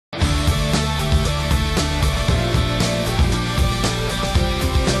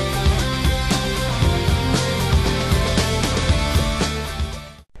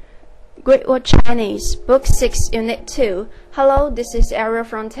Great Word Chinese, Book 6, Unit 2. Hello, this is Ariel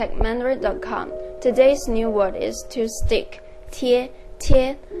from techmandarin.com. Today's new word is to stick, 贴,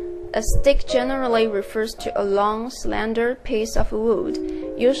 贴. A stick generally refers to a long, slender piece of wood,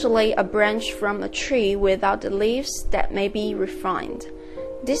 usually a branch from a tree without the leaves that may be refined.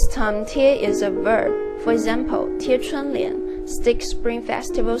 This time, 贴 is a verb. For example, 贴春联, stick Spring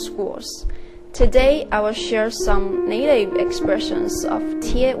Festival scores. Today, I will share some native expressions of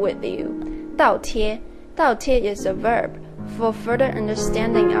贴 with you. 倒贴. 倒贴 is a verb. For further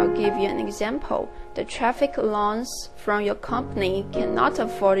understanding, I'll give you an example. The traffic allowance from your company cannot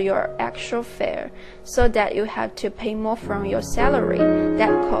afford your actual fare, so that you have to pay more from your salary.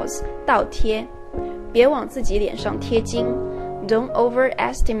 That calls 倒贴. 别往自己脸上贴金. Don't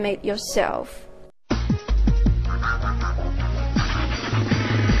overestimate yourself.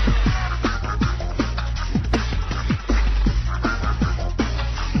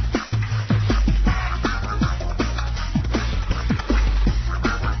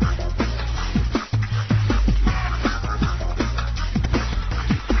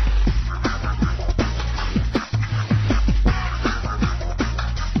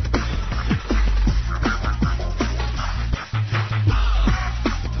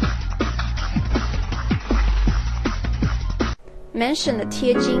 Mention the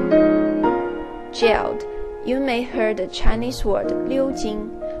贴金, gelled. You may hear the Chinese word 鎏金.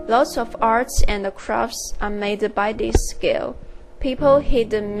 Lots of arts and crafts are made by this skill. People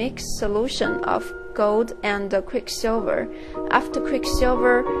heat the mixed solution of gold and quicksilver. After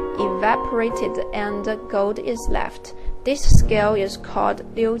quicksilver evaporated and gold is left, this skill is called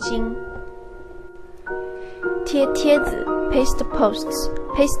鎏金. 贴贴子, paste posts.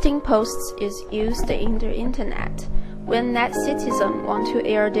 Pasting posts is used in the internet. When net citizens want to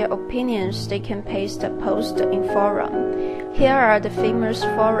air their opinions, they can paste a post in forum. Here are the famous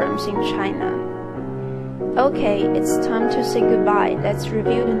forums in China. Okay, it's time to say goodbye. Let's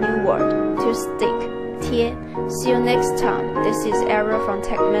review the new word, to stick, 贴. See you next time. This is Ariel from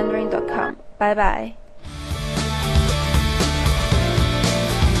techmandarin.com. Bye bye.